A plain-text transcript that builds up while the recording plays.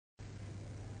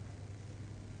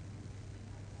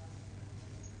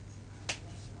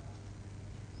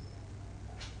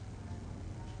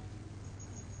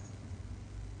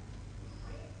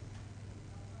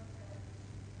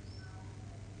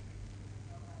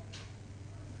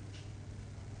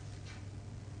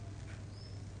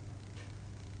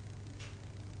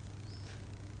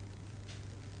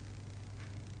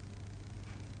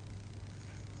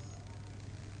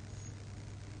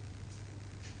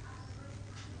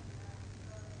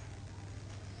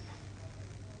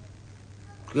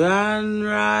Grand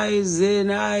Rising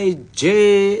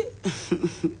IJ.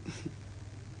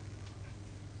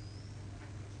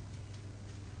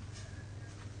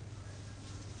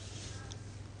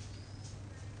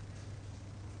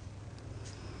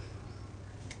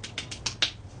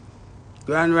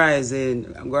 Grand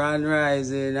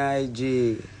Rising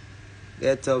IG.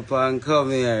 Get up and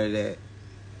come here there.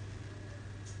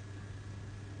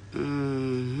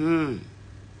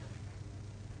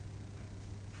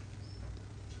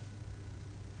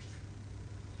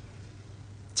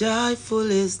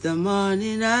 Joyful is the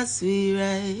morning as we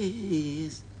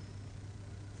rise.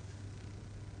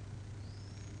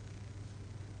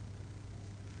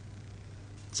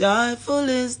 Joyful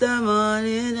is the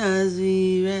morning as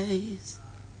we rise.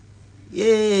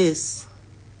 Yes.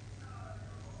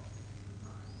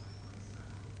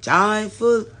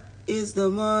 Joyful is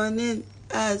the morning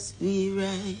as we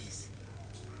rise.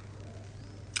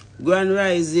 Grand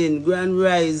Rising, Grand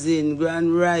Rising,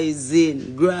 Grand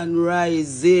Rising, Grand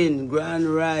Rising, Grand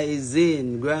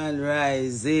Rising, Grand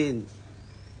Rising.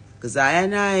 Because I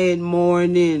ain't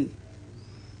mourning.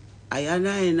 I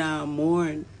ain't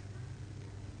mourn.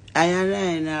 I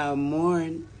ain't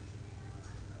mourn.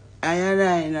 I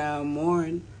ain't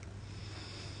mourn.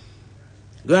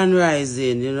 Grand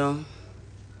Rising, you know.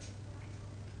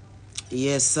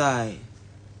 Yes, I.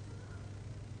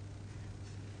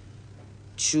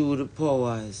 Through the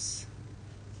powers.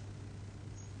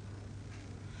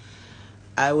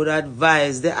 I would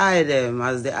advise the item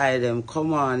as the item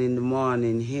come on in the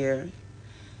morning here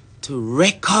to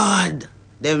record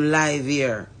them live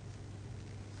here.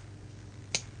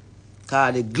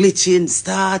 Cause the glitching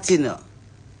starting.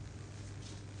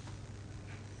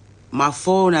 My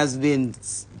phone has been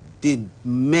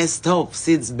messed up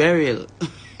since burial.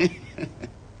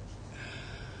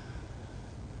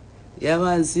 Yeah,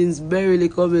 man, since burial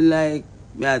coming, like,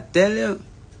 I tell you.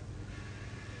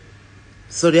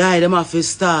 So the item have to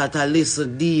start a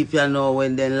listen deep, you know,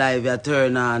 when them live you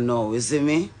turn on now, you see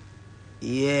me?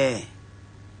 Yeah.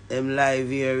 Them live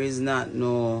here is not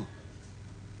no.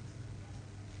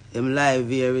 Them live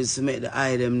here is to make the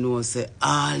item know, say,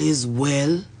 all is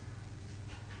well.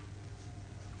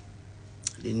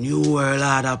 The New World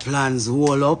Order plans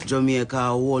hold up, Jamaica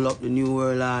hold up the New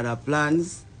World Order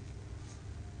plans.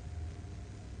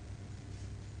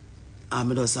 I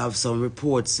just have some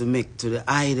reports to make to the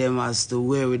item as to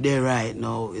where we're there right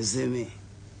now, you see me?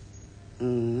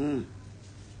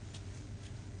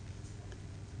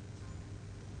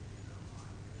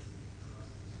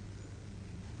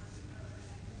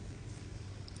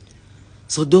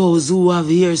 So those who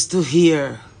have ears to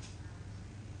hear,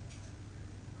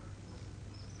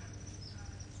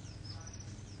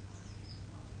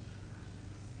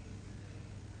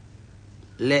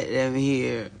 let them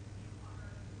hear.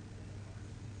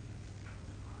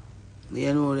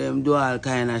 You know, them do all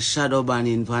kind of shadow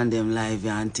banning on them live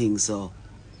and things, so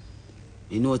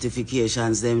the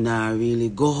notifications them now really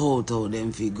go out them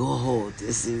if you go out,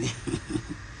 you see me?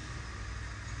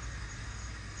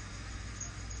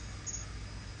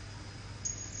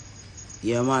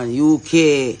 Yeah, man,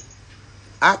 UK.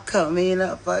 I coming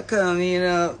up, UK.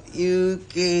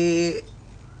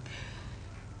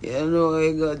 You know,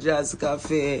 we got Jazz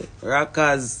Cafe,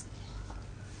 Rockers,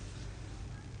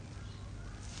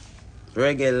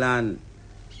 Reggae Land,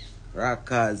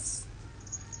 Rockers,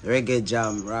 Reggae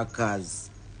Jam, Rockers.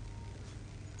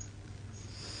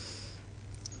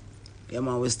 Yeah,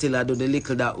 man, we still do the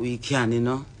little that we can, you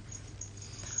know.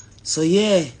 So,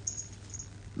 yeah,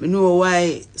 we know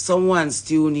why someone's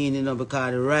tuning in, you know,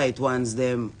 because the right ones,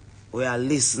 them, we are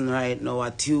listening right now,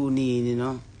 are tuning in, you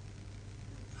know.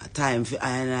 A time for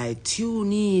I and I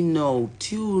tune in now,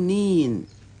 tune in.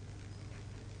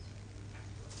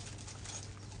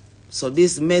 So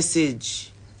this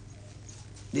message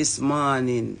this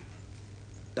morning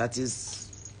that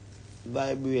is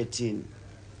vibrating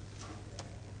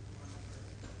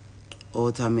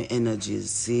out of my energies,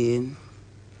 saying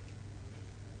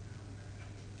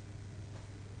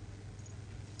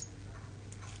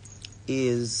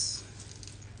is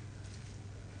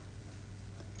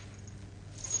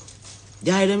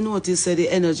yeah, them notice that the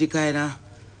energy kind of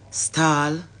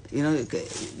stall, you know,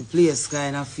 the place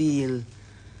kind of feel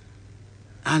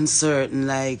uncertain,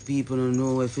 like people don't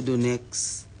know what to do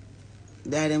next.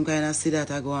 Them kind of see that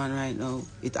I go on right now.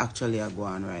 It actually I go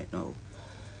on right now.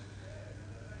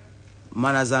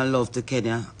 Manners and love to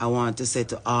Kenya. I want to say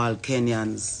to all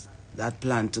Kenyans that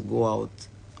plan to go out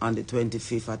on the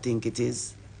 25th, I think it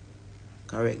is.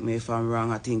 Correct me if I'm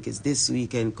wrong, I think it's this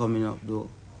weekend coming up though.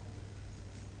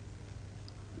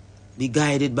 Be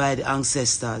guided by the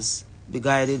ancestors. Be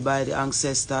guided by the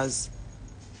ancestors.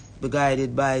 be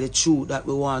guided by the truth that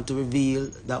we want to reveal,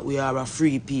 that we are a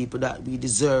free people, that we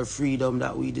deserve freedom,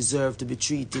 that we deserve to be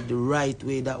treated the right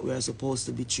way that we are supposed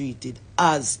to be treated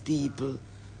as people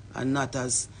and not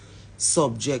as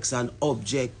subjects and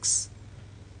objects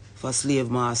for slave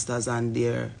masters and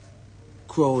their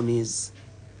cronies.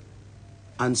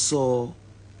 And so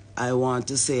I want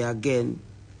to say again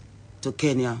to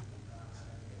Kenya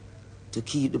to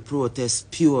keep the protest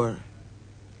pure,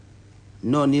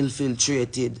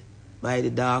 non-infiltrated by the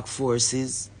dark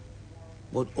forces,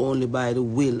 but only by the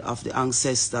will of the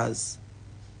ancestors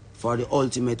for the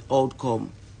ultimate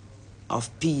outcome of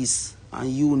peace and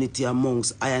unity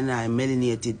amongst I and I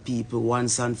melanated people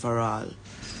once and for all.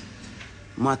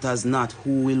 Matters not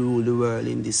who will rule the world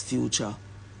in this future,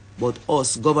 but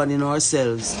us governing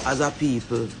ourselves as a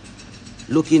people,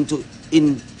 looking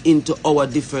into our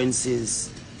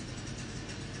differences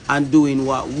and doing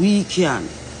what we can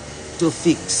to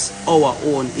fix our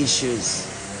own issues,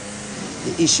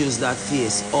 the issues that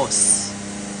face us.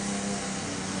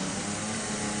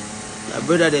 The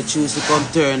brother they choose to come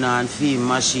turn on film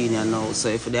machine you know, so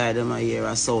if they them hear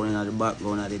a sound in the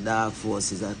background of the dark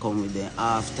forces that come with their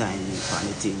half time and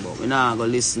the thing, but we're not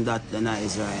gonna listen to that the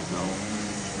noise right now.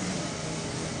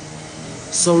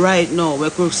 So right now we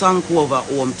could send over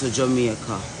home to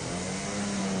Jamaica.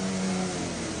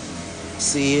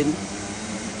 Seeing?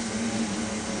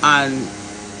 And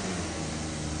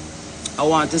I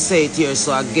want to say it here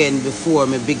so again before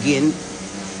me begin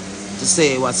to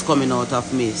say what's coming out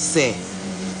of me. Say,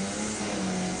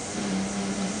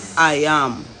 I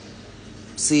am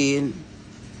seeing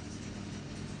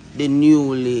the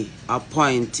newly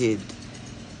appointed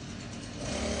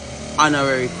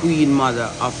honorary Queen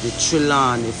Mother of the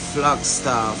Trelawney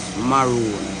Flagstaff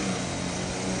Maroon.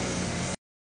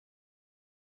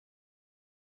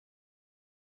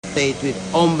 I say it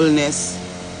with humbleness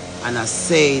and I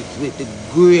say it with the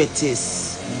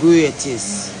greatest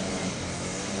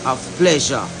of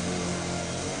pleasure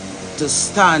to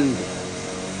stand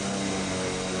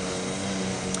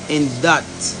in that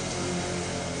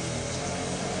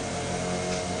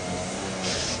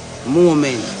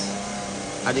moment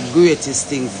are the greatest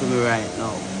thing for me right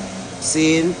now.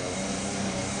 Seeing?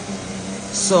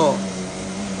 So,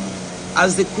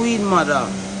 as the Queen Mother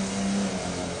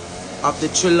of the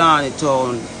Trelawney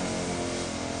town,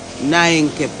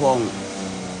 Nainkepong,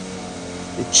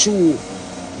 the true,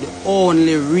 the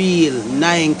only real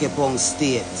Nainkepong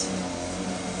state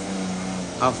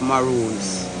of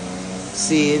Maroons.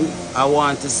 Seeing, I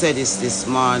want to say this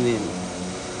morning.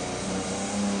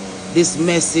 This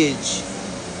message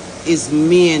is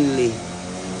mainly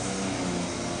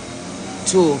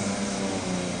to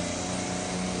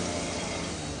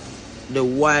the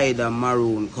wider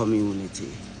Maroon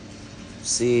community.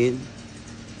 See,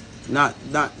 not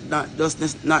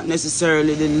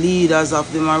necessarily the leaders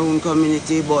of the Maroon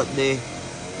community, but the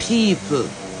people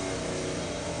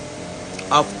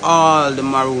of all the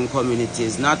Maroon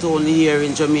communities, not only here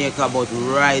in Jamaica, but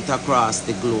right across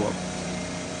the globe,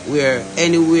 where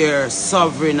anywhere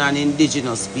sovereign and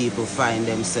indigenous people find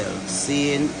themselves.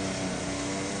 Seeing?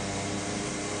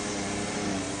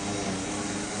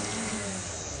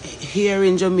 Here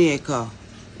in Jamaica,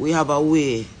 we have a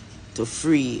way to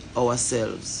free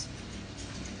ourselves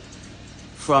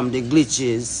from the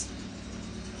glitches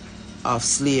of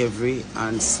slavery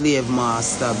and slave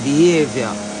master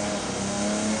behavior.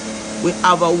 We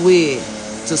have a way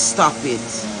to stop it.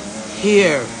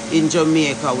 Here in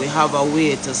Jamaica, we have a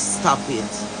way to stop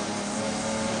it.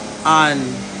 And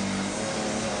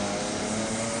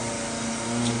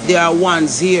there are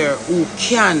ones here who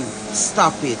can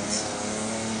stop it.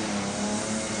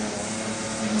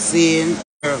 Seeing?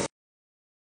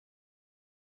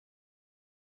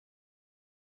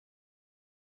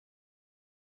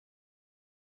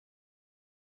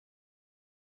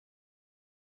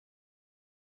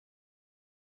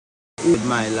 With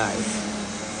my life.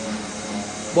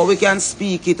 But we can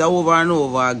speak it over and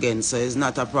over again, so it's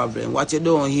not a problem. What you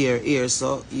don't hear here,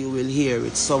 so you will hear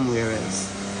it somewhere else.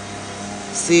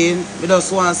 See, we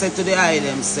just want to say to the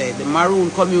island, say, the Maroon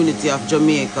community of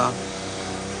Jamaica,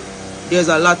 there's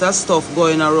a lot of stuff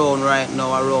going around right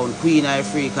now around Queen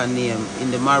Ifrica name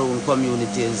in the Maroon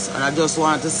communities. And I just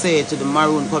want to say to the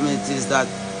Maroon communities that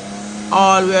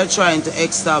all we are trying to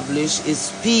establish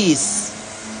is peace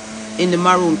in the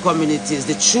Maroon communities,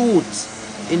 the truth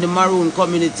in the Maroon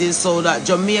communities, so that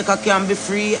Jamaica can be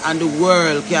free and the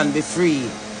world can be free.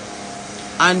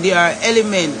 And there are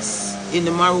elements in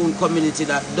the Maroon community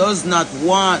that does not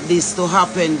want this to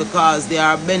happen because they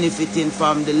are benefiting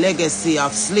from the legacy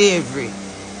of slavery.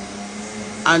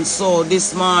 And so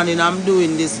this morning I'm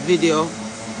doing this video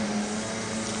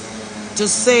to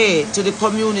say to the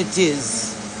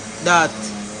communities that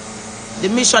the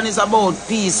mission is about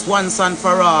peace once and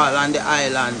for all on the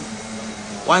island.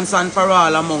 Once and for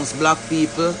all amongst black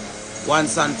people.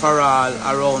 Once and for all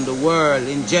around the world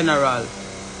in general.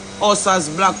 Us as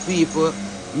black people,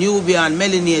 Nubian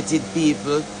melanated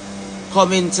people,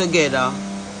 coming together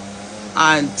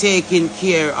and taking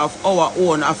care of our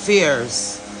own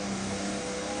affairs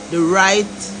the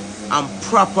right and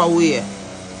proper way.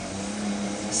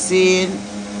 Seeing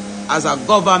as a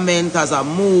government, as a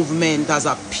movement, as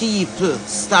a people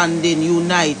standing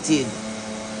united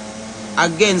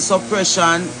against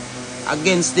oppression,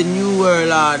 against the New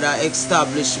World Order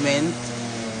establishment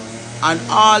and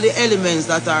all the elements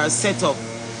that are set up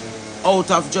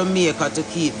out of Jamaica to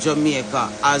keep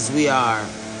Jamaica as we are,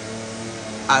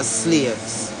 as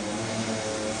slaves.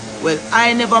 Well,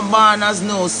 I never born as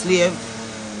no slave.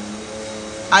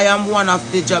 I am one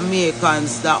of the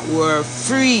Jamaicans that were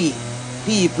free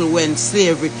people when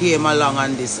slavery came along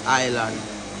on this island.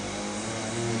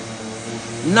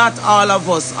 Not all of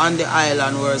us on the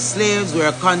island were slaves.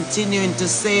 We're continuing to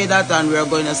say that, and we're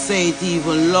going to say it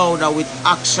even louder with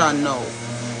action now.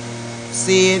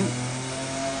 Saying,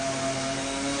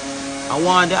 I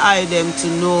want the them to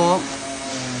know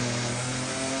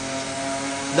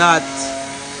that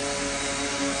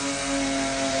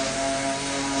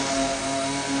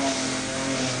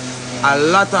a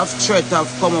lot of threats have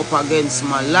come up against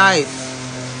my life.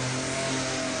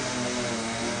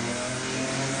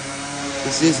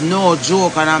 This is no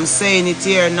joke, and I'm saying it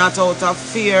here not out of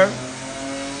fear,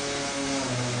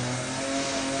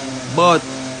 but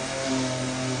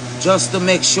just to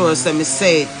make sure so me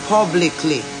say it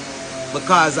publicly,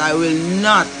 because I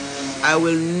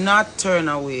will not turn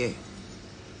away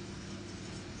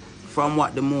from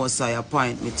what the Most High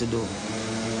appoint me to do.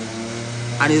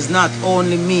 And it's not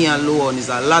only me alone, it's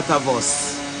a lot of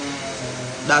us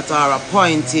that are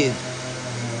appointed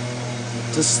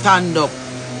to stand up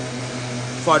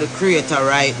for the Creator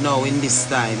right now in this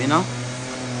time, you know.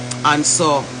 And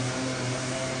so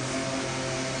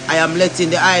I am letting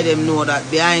the them know that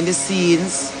behind the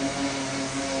scenes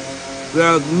we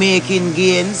are making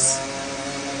gains.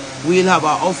 We'll have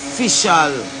an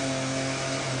official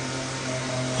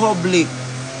public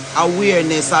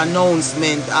awareness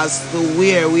announcement as to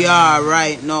where we are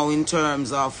right now in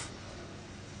terms of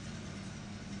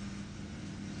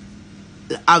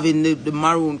having the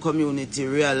Maroon community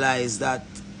realize that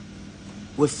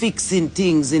we're fixing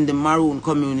things in the Maroon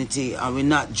community and we're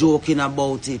not joking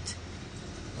about it.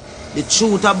 The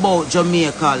truth about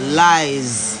Jamaica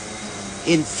lies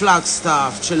in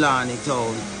Flagstaff, Trelawney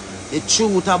Town. The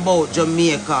truth about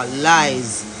Jamaica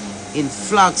lies in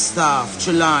Flagstaff,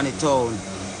 Trelawney Town.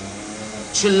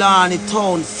 Trelawney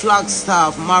Town,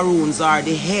 Flagstaff Maroons are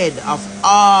the head of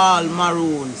all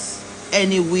Maroons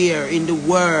anywhere in the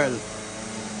world.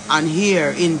 And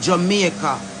here in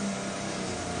Jamaica,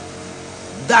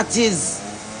 that is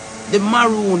the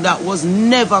Maroon that was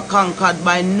never conquered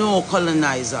by no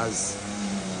colonizers.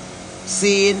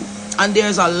 See, and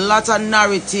there's a lot of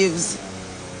narratives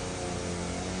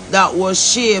that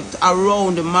was shaped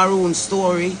around the Maroon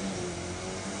story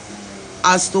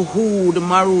as to who the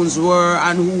Maroons were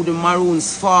and who the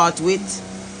Maroons fought with.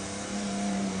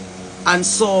 And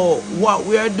so what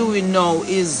we are doing now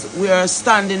is we are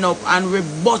standing up and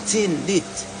rebutting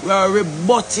it. We are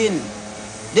rebutting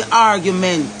the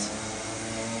argument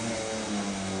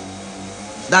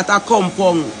that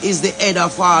Akompong is the head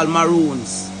of all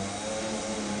Maroons.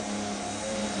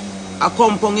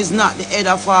 Akompong is not the head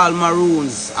of all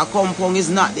Maroons. Akompong is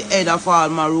not the head of all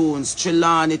Maroons.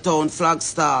 Trelawney Town,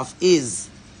 Flagstaff is.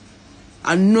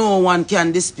 And no one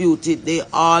can dispute it. They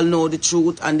all know the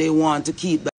truth and they want to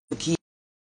keep that.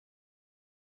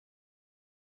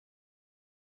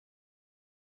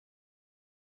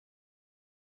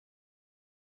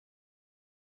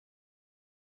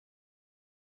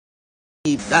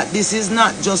 That this is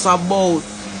not just about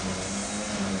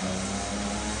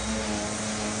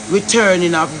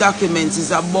returning of documents,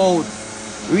 it's about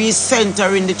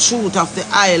recentering the truth of the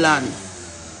island,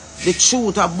 the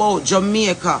truth about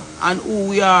Jamaica and who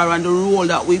we are and the role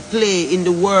that we play in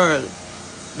the world.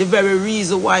 The very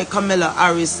reason why Kamala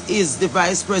Harris is the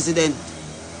vice president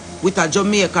with a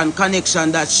Jamaican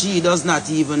connection that she does not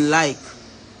even like.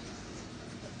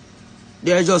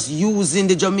 They're just using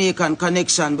the Jamaican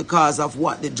connection because of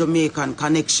what the Jamaican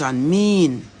connection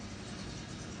mean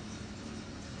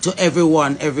to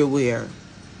everyone, everywhere.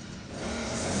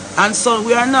 And so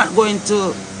we are not going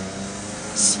to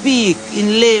speak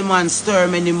in layman's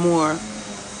term anymore.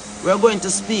 We're going to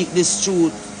speak this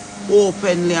truth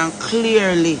openly and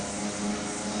clearly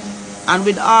And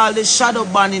with all the shadow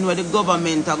banning where the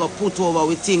government are going to put over,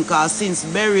 we think, since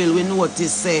burial, we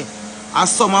notice, say, as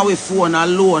some of we phone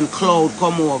alone, cloud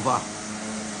come over.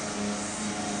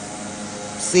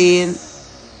 Saying,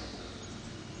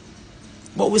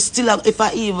 but we still have, if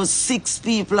I even 6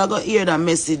 people are going to hear that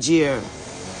message here,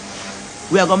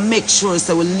 we are going to make sure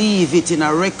so we leave it in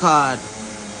a record.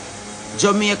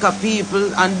 Jamaica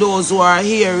people and those who are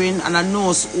hearing, and I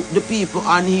know the people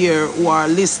on here who are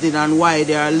listening and why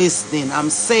they are listening, I'm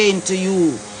saying to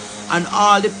you and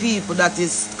all the people that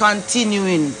is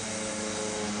continuing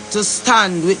to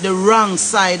stand with the wrong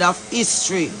side of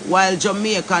history while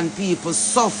Jamaican people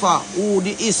suffer who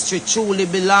the history truly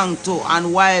belong to.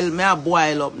 And while me a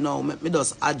boil up now, me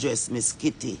just address Miss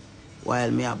Kitty while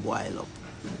me a boil up.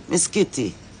 Miss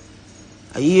Kitty,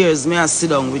 years me a sit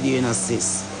down with you in a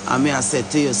sis, and me a say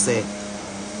to you, say,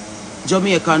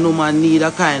 Jamaican woman need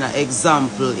a kind of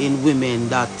example in women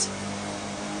that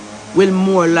will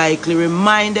more likely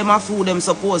remind them of who them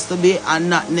supposed to be and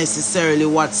not necessarily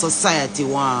what society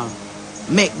want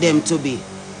make them to be.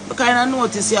 I kind of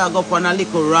notice I go up on a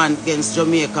little rant against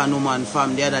Jamaican woman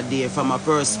from the other day from a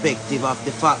perspective of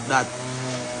the fact that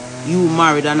you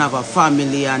married and have a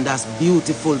family, and that's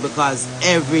beautiful because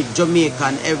every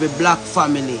Jamaican, every black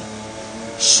family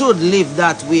should live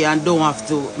that way and don't have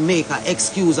to make an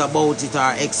excuse about it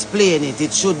or explain it.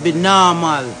 It should be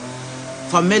normal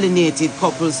for melanated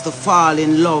couples to fall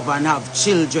in love and have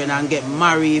children and get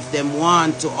married if they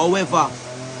want to. However,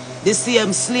 the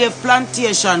same slave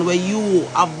plantation where you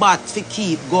are bought to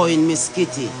keep going, Miss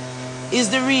Kitty, is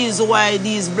the reason why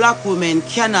these black women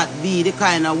cannot be the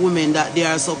kind of women that they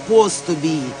are supposed to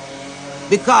be,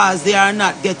 because they are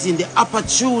not getting the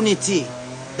opportunity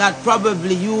that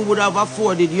probably you would have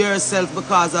afforded yourself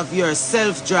because of your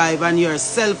self-drive and your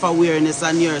self-awareness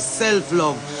and your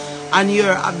self-love and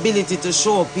your ability to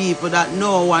show people that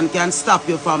no one can stop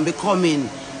you from becoming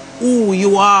who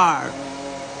you are.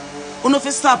 You if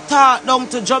you stop talk down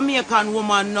to Jamaican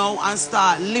woman now and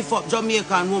start lift up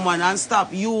Jamaican woman and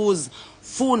stop use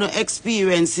phone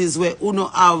experiences where uno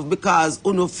have because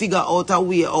uno figure out a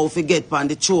way how to get on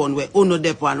the throne where uno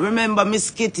depend. Remember, Miss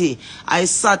Kitty, I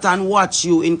sat and watched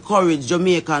you encourage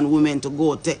Jamaican women to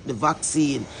go take the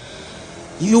vaccine.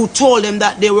 You told them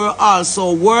that they were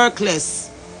also workless.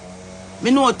 Me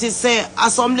notice say,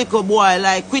 as some little boy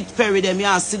like quit Perry them,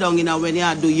 you sit down when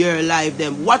you do your life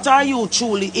them. What are you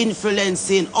truly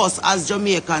influencing us as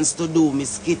Jamaicans to do,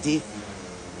 Miss Kitty?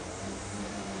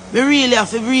 Me really have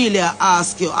to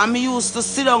ask you. And me used to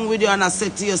sit down with you and I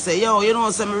said to you, say, yo, you know,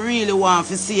 so me really want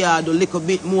to see you do a little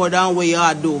bit more than what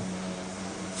you do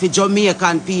for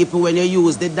Jamaican people when you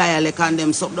use the dialect and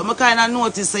them something. I kind of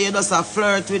notice say you just a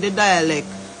flirt with the dialect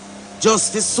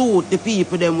just to suit the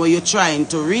people them where you're trying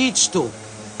to reach to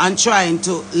and trying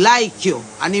to like you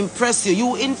and impress you.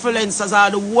 You influencers are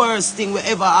the worst thing that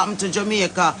ever happened to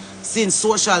Jamaica since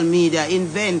social media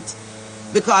invent.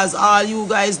 Because all you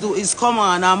guys do is come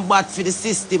on and bat for the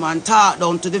system and talk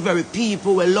down to the very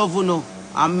people who love you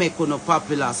and make you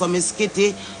popular. So Miss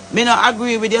Kitty, me not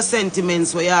agree with your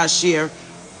sentiments where you share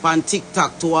on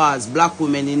TikTok towards black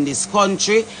women in this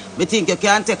country. Me think you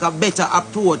can take a better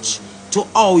approach to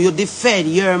how you defend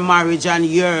your marriage and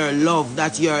your love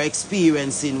that you're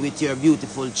experiencing with your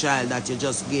beautiful child that you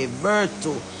just gave birth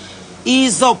to.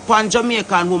 Ease up on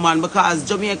Jamaican woman, because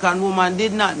Jamaican woman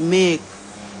did not make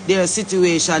their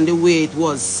situation the way it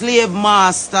was. Slave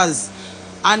masters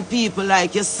and people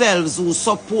like yourselves who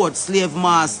support slave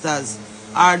masters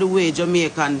are the way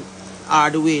Jamaican are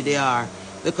the way they are.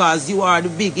 Because you are the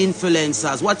big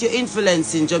influencers. What you're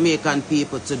influencing Jamaican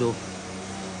people to do?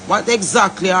 What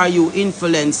exactly are you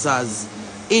influencers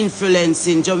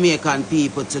influencing Jamaican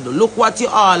people to do? Look what you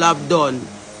all have done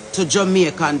to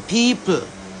Jamaican people.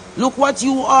 Look what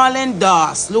you all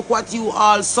endorse. Look what you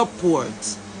all support.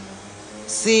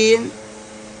 See?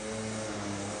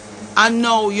 And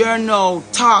now you're now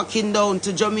talking down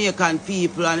to Jamaican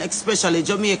people and especially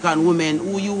Jamaican women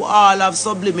who you all have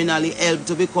subliminally helped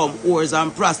to become whores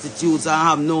and prostitutes and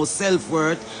have no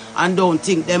self-worth and don't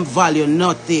think them value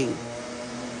nothing.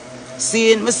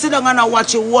 See, me sit down and I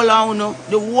watch the whole of you.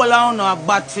 The whole of you are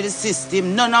bad for the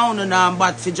system. None of you are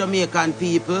bad for Jamaican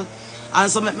people.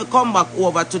 And so let me come back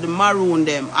over to the maroon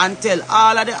them and tell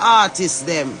all of the artists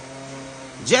them,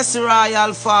 Jesse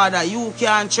Royal father, you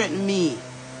can't threaten me.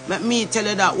 Let me tell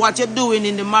you that what you're doing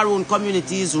in the maroon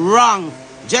community is wrong,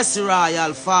 Jesse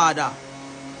Royal father.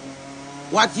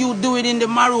 What you doing in the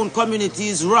maroon community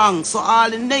is wrong. So all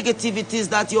the negativities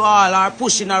that you all are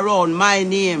pushing around my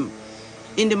name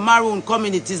in the maroon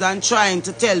communities and trying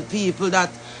to tell people that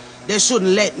they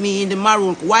shouldn't let me in the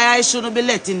maroon. Why I shouldn't be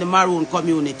let in the maroon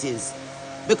communities?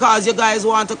 Because you guys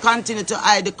want to continue to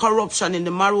hide the corruption in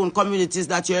the maroon communities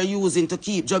that you're using to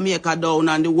keep Jamaica down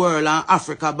and the world and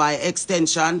Africa by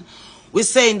extension. We're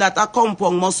saying that a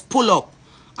compound must pull up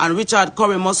and Richard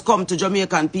Curry must come to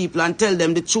Jamaican people and tell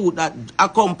them the truth that a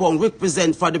compound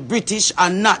represents for the British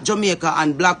and not Jamaica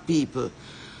and black people.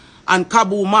 And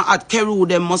Kabuma at Keru,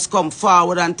 them must come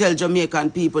forward and tell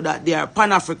Jamaican people that they are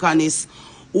Pan-Africanists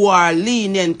who are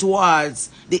leaning towards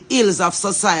the ills of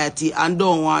society and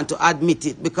don't want to admit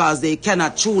it because they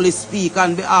cannot truly speak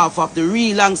on behalf of the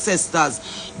real ancestors,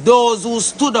 those who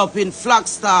stood up in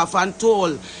Flagstaff and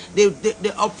told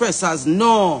the oppressors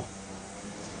no.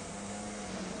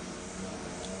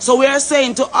 So we are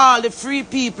saying to all the free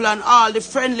people and all the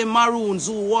friendly Maroons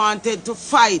who wanted to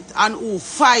fight and who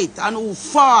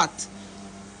fought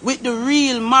with the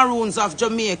real Maroons of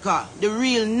Jamaica, the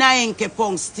real Nine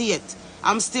Kepong state,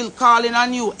 I'm still calling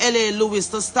on you, L.A. Lewis,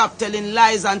 to stop telling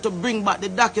lies and to bring back the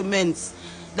documents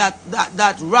that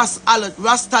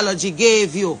Rastology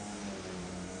gave you.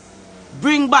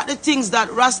 Bring back the things that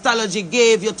Rastology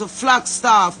gave you to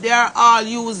Flagstaff. They are all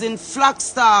using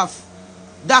Flagstaff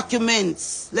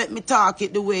documents. Let me talk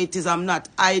it the way it is. I'm not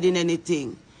hiding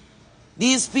anything.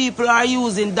 These people are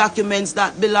using documents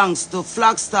that belongs to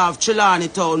Flagstaff, Trelawney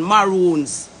Town,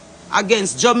 Maroons,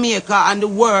 against Jamaica and the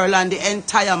world and the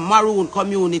entire Maroon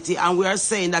community, and we are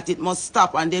saying that it must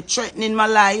stop, and they're threatening my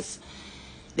life.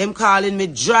 Them calling me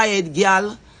dry-head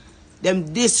girl,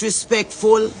 them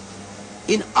disrespectful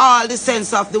in all the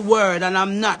sense of the word, and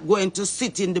I'm not going to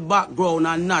sit in the background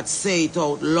and not say it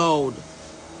out loud.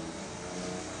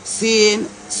 Seeing,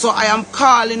 so I am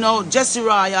calling out Jesse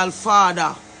Royal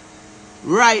father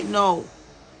right now,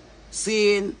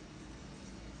 seeing,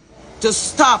 to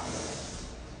stop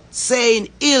saying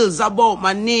ills about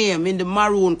my name in the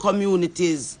Maroon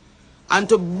communities and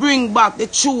to bring back the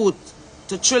truth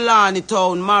to Trelawney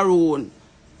Town Maroon.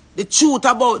 The truth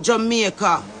about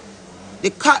Jamaica. The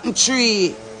cotton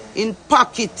tree in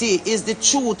Packity is the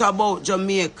truth about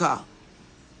Jamaica.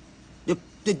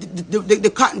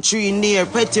 The cotton tree near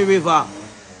Petty River.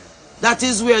 That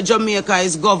is where Jamaica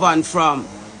is governed from.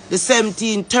 The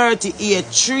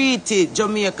 1738 treaty,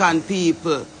 Jamaican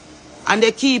people. And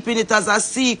they're keeping it as a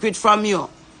secret from you.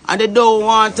 And they don't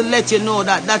want to let you know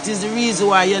that that is the reason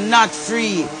why you're not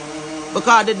free.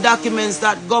 Because the documents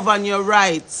that govern your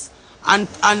rights and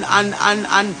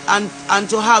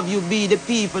to have you be the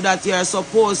people that you're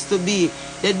supposed to be,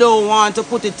 they don't want to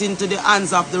put it into the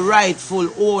hands of the rightful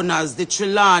owners, the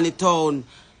Trelawney Town,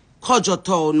 Cudjoe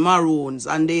Town Maroons.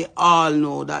 And they all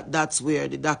know that that's where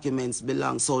the documents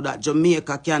belong, so that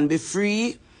Jamaica can be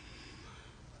free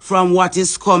from what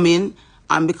is coming.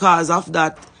 And because of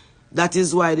that, that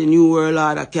is why the New World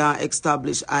Order can't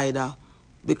establish either,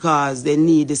 because they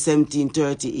need the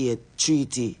 1738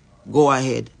 treaty go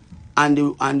ahead, and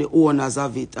the owners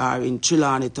of it are in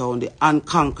Trelawney Town, the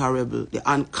unconquerable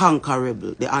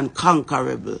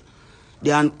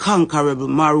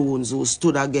Maroons who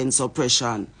stood against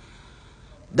oppression.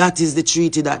 That is the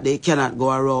treaty that they cannot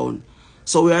go around.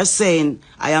 So we are saying,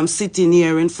 I am sitting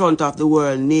here in front of the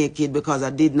world naked because I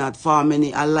did not form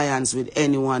any alliance with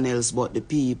anyone else but the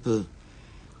people.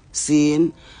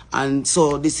 Seeing? And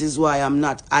so this is why I'm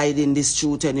not hiding this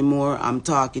truth anymore. I'm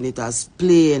talking it as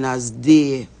plain as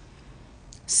day.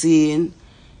 Seeing?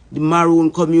 The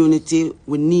Maroon community,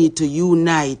 we need to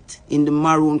unite in the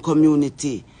Maroon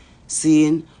community.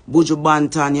 Seeing? Buju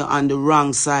Banton, you're on the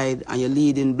wrong side and you're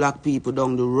leading black people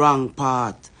down the wrong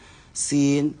path.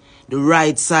 Seeing? The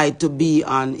right side to be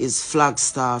on is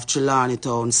Flagstaff, Trelawney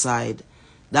Town side.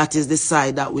 That is the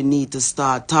side that we need to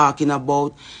start talking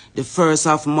about. The 1st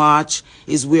of March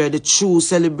is where the true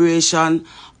celebration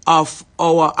of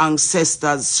our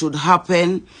ancestors should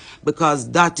happen, because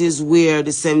that is where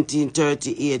the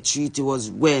 1738 treaty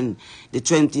was, when the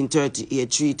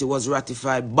 1738 treaty was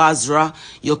ratified. Basra,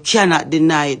 you cannot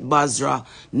deny it, Basra.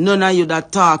 None of you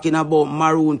that talking about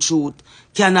Maroon truth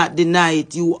cannot deny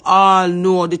it. You all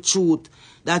know the truth,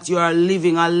 that you are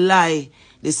living a lie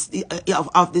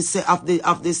of the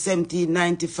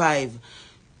 1795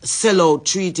 sellout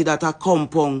treaty that a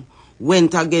compound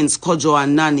went against Cudjoe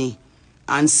and Nani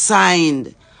and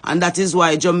signed. And that is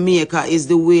why Jamaica is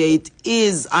the way it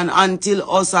is. And until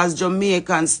us as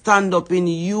Jamaicans stand up in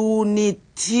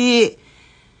unity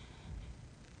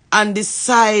and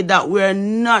decide that we're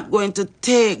not going to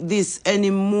take this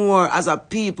anymore as a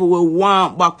people, we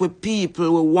want back with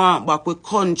people, we want back with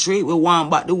country, we want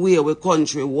back the way our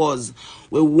country was.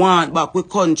 We want back with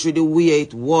country the way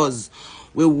it was.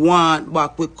 We want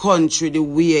back with country the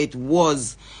way it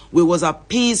was. We was a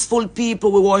peaceful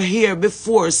people. We were here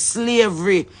before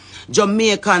slavery.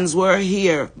 Jamaicans were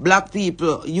here. Black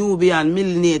people, Nubian,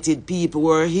 melanated people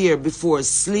were here before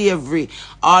slavery.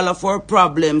 All of our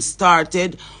problems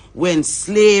started when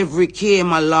slavery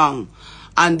came along.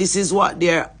 And this is what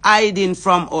they're hiding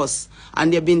from us.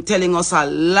 And they've been telling us a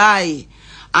lie.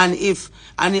 And if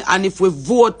we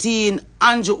vote in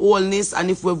Andrew Holness, and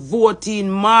if we vote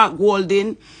in Mark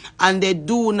Golding, and they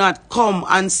do not come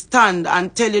and stand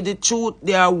and tell you the truth,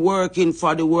 they are working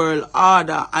for the world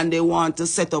order, and they want to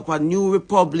set up a new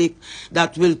republic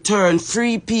that will turn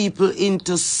free people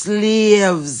into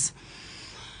slaves.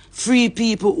 Free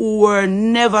people who were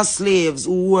never slaves,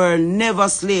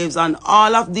 and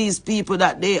all of these people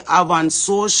that they have on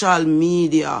social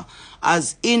media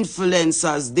as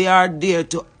influencers, they are there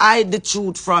to hide the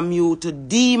truth from you, to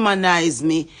demonize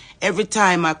me. Every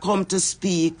time I come to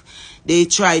speak, they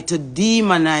try to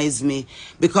demonize me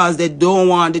because they don't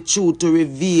want the truth to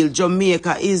reveal.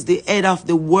 Jamaica is the head of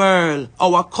the world.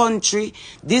 Our country,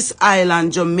 this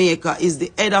island, Jamaica, is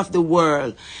the head of the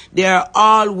world. They are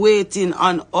all waiting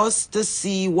on us to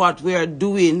see what we are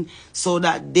doing so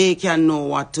that they can know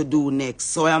what to do next.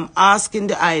 So I'm asking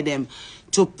the IDEM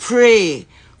to pray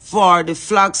for the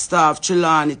Flagstaff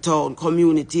Trelawney Town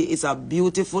community. It's a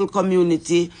beautiful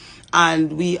community,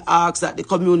 and we ask that the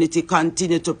community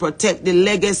continue to protect the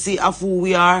legacy of who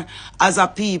we are as a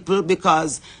people,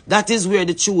 because that is where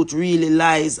the truth really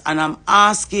lies. And I'm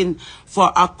asking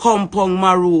for a compound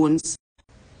Maroons.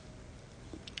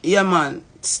 Yeah, man.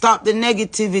 Stop the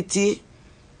negativity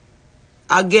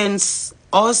against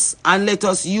us and let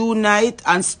us unite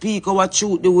and speak our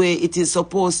truth the way it is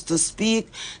supposed to speak,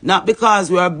 not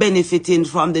because we are benefiting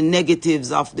from the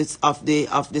negatives of the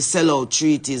sellout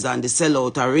treaties and the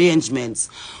sellout arrangements,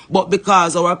 but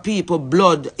because our people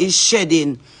blood is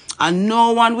shedding, and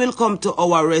no one will come to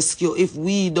our rescue if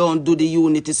we don't do the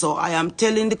unity. So I am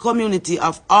telling the community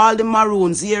of all the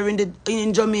Maroons here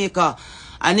in Jamaica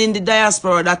and in the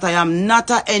diaspora that I am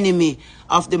not an enemy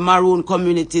of the Maroon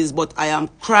communities, but I am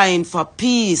crying for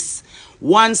peace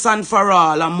once and for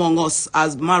all among us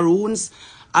as Maroons,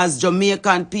 as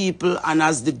Jamaican people, and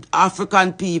as the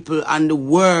African people and the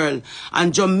world.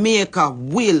 And Jamaica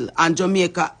will, and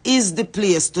Jamaica is the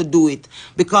place to do it,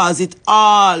 because it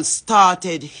all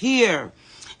started here.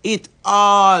 It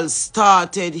all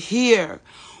started here.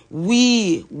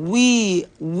 We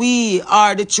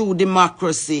are the true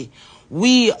democracy.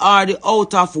 We are the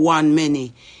out of one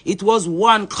many. It was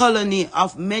one colony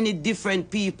of many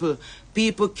different people.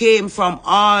 People came from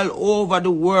all over the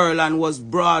world and was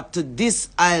brought to this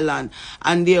island.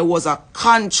 And there was a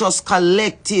conscious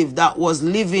collective that was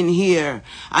living here.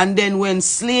 And then when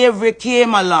slavery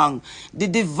came along, the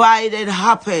divided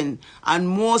happened. And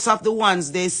most of the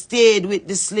ones, they stayed with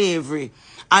the slavery.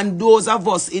 And those of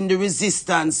us in the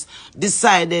resistance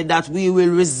decided that we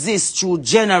will resist through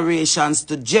generations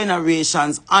to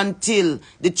generations until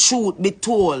the truth be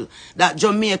told that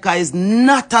Jamaica is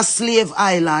not a slave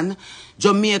island.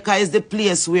 Jamaica is the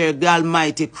place where the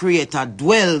Almighty Creator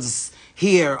dwells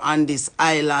here on this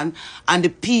island. And the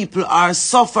people are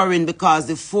suffering because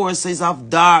the forces of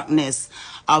darkness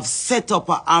have set up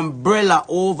an umbrella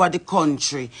over the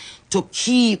country to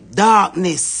keep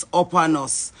darkness upon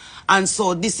us. And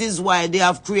so this is why they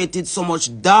have created so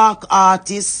much dark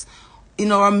artists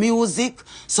in our music,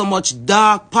 so much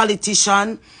dark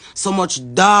politician, so much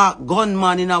dark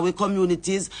gunman in our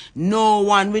communities, no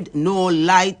one with no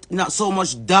light, not so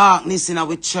much darkness in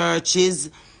our churches.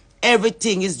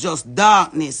 Everything is just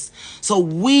darkness. So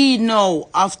we now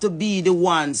have to be the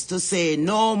ones to say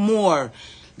no more.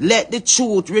 Let the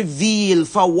truth reveal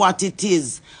for what it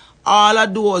is. All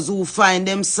of those who find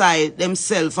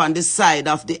themselves on the side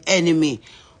of the enemy,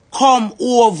 come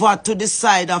over to the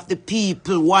side of the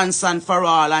people once and for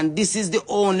all. And this is the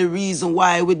only reason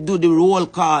why we do the roll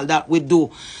call that we do.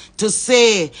 To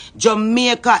say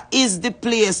Jamaica is the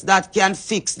place that can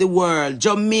fix the world.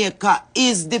 Jamaica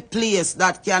is the place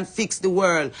that can fix the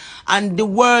world. And the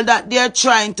world that they're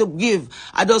trying to give,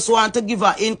 I just want to give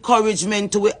an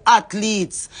encouragement to the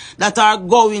athletes that are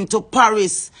going to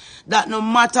Paris, that no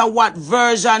matter what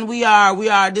version we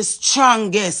are the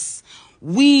strongest.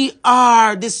 We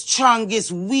are the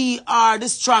strongest. We are the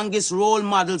strongest role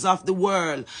models of the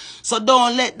world. So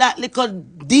don't let that little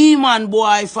demon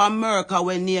boy from America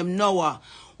we name Noah,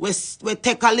 we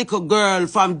take a little girl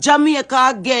from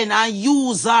Jamaica again and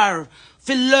use her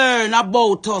to learn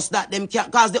about us, that them can,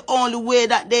 because the only way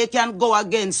that they can go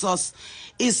against us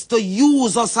is to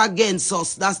use us against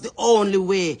us. That's the only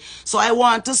way. So I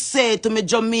want to say to me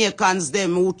Jamaicans,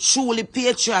 them who truly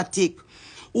patriotic,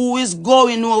 who is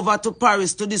going over to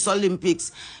Paris to this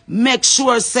Olympics, make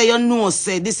sure say you know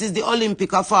say this is the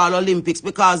Olympic of all Olympics,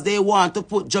 because they want to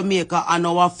put Jamaica on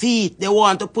our feet. They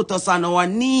want to put us on our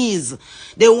knees.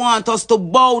 They want us to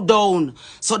bow down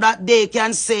so that they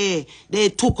can say they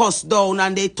took us down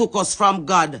and they took us from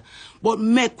God. But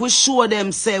make we show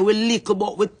them say we little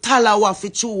but we tell our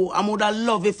true. I would have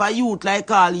love if a youth like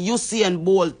all Usain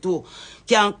Bolt too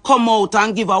can come out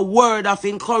and give a word of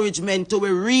encouragement to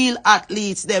the real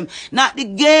athletes them. Not the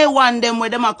gay one them where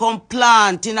them a come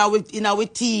plant in our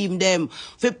team them.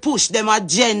 For push them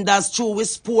agendas through with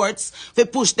sports. For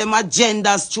push them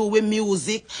agendas through with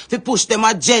music. For push them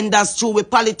agendas through with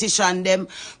politician them.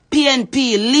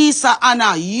 PNP, Lisa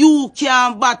Anna, you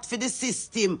can bat for the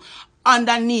system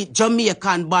underneath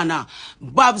Jamaican banner.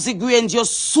 Babsy Grange, you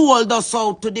sold us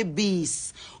out to the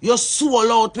beast. You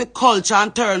sold out with culture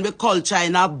and turn with culture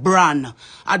in a brand.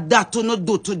 And that to not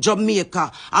do to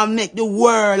Jamaica and make the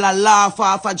world a laugh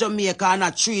off of Jamaica and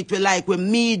a treat we like we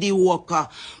mediocre.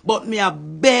 But me a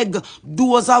beg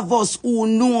those of us who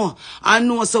know and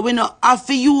know so we not have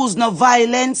to use no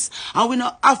violence and we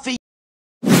not have to